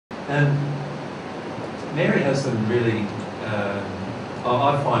And Mary has some really,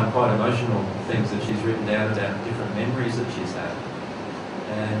 I find quite emotional things that she's written down about different memories that she's had.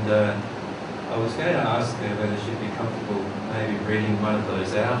 And I was going to ask her whether she'd be comfortable maybe reading one of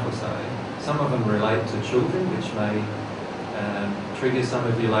those out or so. Some of them relate to children, which may trigger some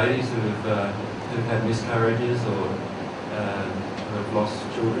of you ladies who've had miscarriages or who have lost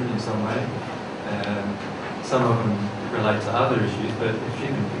children in some way. Some of them relate to other issues, but if she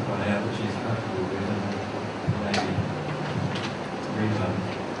can pick one out that she's comfortable with, and maybe read one.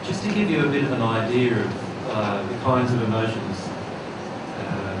 Just to give you a bit of an idea of the kinds of emotions,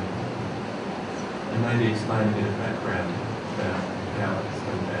 and maybe explain a bit of background about how it's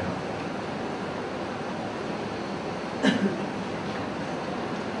come about.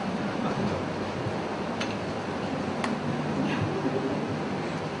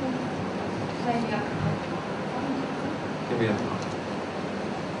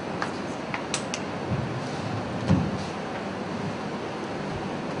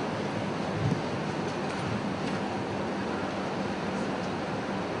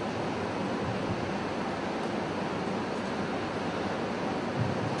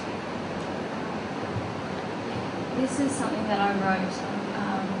 This is something that I wrote,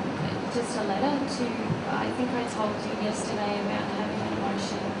 just a letter to, I think I told you yesterday about having an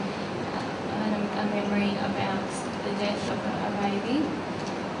emotion and a memory about the death of a baby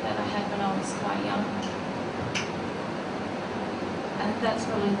that I had when I was quite young. And that's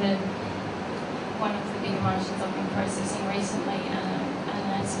probably one of the big emotions I've been processing recently,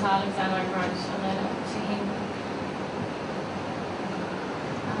 and as part of that I wrote a letter to him.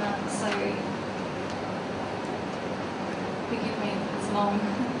 So forgive me if it's long,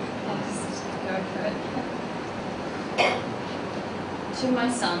 I'll just go for it. To my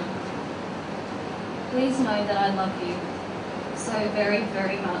son, please know that I love you so very,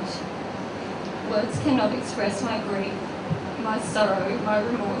 very much. Words cannot express my grief, my sorrow, my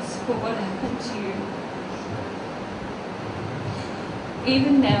remorse for what happened to you.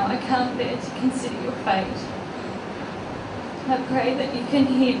 Even now, I can't bear to consider your fate. I pray that you can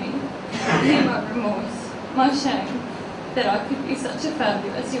hear me, hear my remorse, my shame, that I could be such a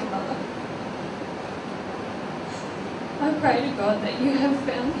failure as your mother. I pray to God that you have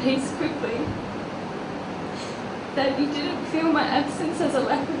found peace quickly, that you didn't feel my absence as a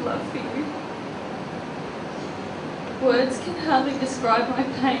lack of love for you. Words can hardly describe my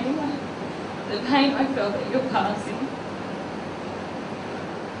pain, the pain I felt at your passing.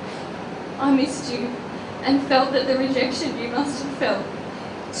 I missed you and felt that the rejection you must have felt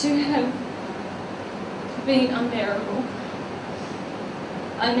to have been unbearable.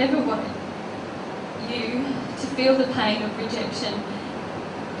 I never wanted you to feel the pain of rejection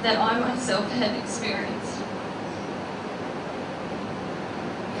that I myself had experienced.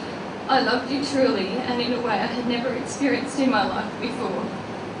 I loved you truly and in a way I had never experienced in my life before.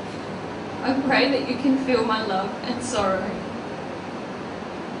 I pray that you can feel my love and sorrow.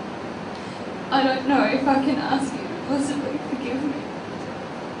 I don't know if I can ask you to possibly forgive me.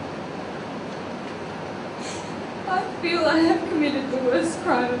 I feel I have committed the worst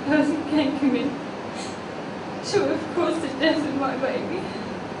crime a person can commit, to have caused the death of my baby.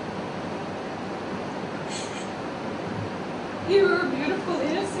 You were a beautiful,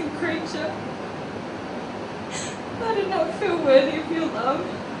 innocent creature. I did not feel worthy of your love,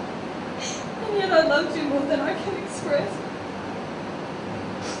 and yet I loved you more than I can express.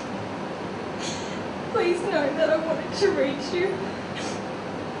 Please know that I wanted to reach you,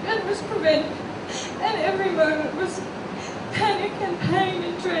 and was prevented, and every moment was panic and pain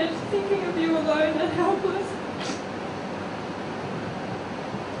and dread, thinking of you alone and helpless.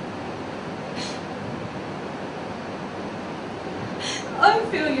 I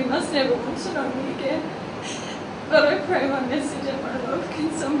feel you must never want to know me again, but I pray my message and my love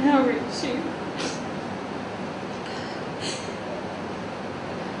can somehow reach you.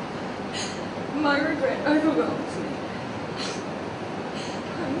 My regret overwhelms me.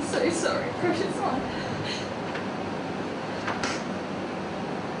 I'm so sorry, precious one.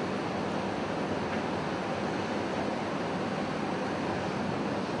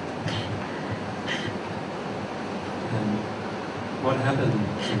 What happened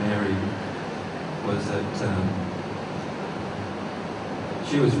to Mary was that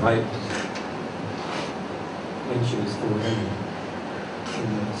she was raped when she was 14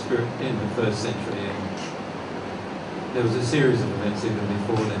 in the first century, and there was a series of events even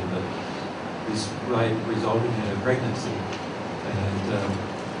before then, but this rape resulted in her pregnancy,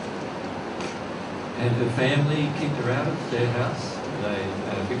 and her family kicked her out of their house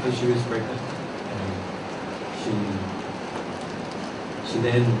because she was pregnant, and she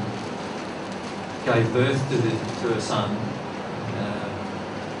then gave birth to a son,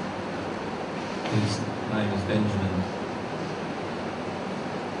 whose name is Benjamin.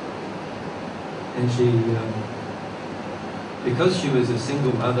 And she, because she was a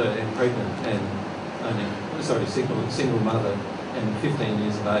single mother and pregnant, and single mother and 15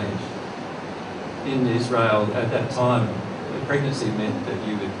 years of age, in Israel at that time, pregnancy meant that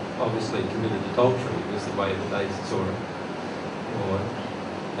you had obviously committed adultery, was the way that they saw it.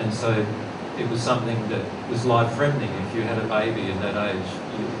 And so it was something that was life-threatening. If you had a baby at that age,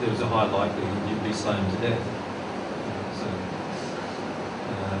 there was a high likelihood you'd be stoned to death.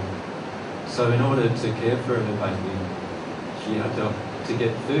 So in order to care for her baby, she had to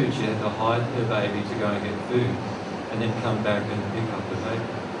get food. She had to hide her baby to go and get food, and then come back and pick up the baby.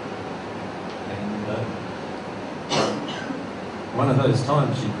 And one of those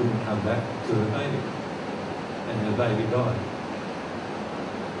times she couldn't come back to her baby, and her baby died.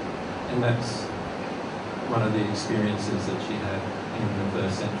 And that's one of the experiences that she had in the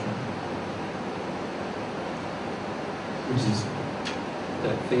first century, which is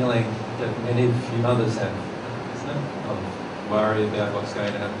that feeling that many of you mothers have, isn't it? Of worry about what's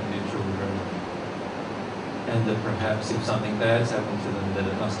going to happen to your children, and that perhaps if something bad's happened to them, that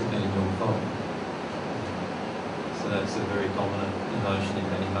it must have been your fault. So that's a very dominant emotion in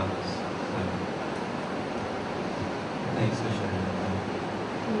many mothers. So, thanks for sharing that.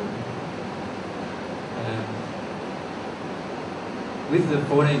 With the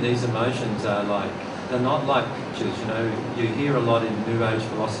 14, these emotions are they're not like pictures. You hear a lot in New Age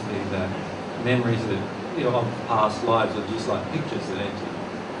philosophy that memories of past lives are just like pictures that enter you.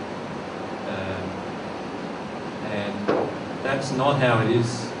 And that's not how it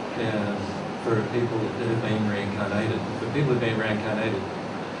is for people that have been reincarnated. For people that have been reincarnated,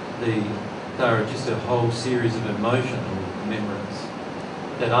 they are just a whole series of emotional memories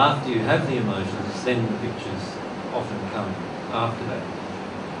that after you have the emotions, then the pictures often come after that.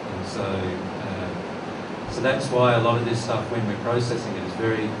 And so that's why a lot of this stuff, when we're processing it, is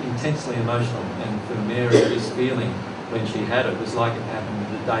very intensely emotional. And for Mary, this feeling when she had it was like it happened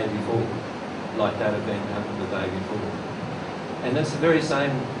the day before, like that event happened the day before. And that's very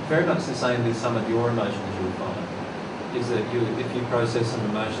much the same with some of your emotions you'll find, is that if you process some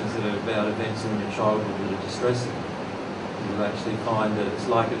emotions that are about events in your childhood that are distressing, you'll actually find that it's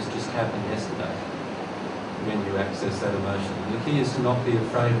like it's just happened yesterday when you access that emotion. The key is to not be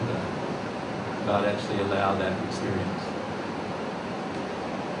afraid of that, but actually allow that experience.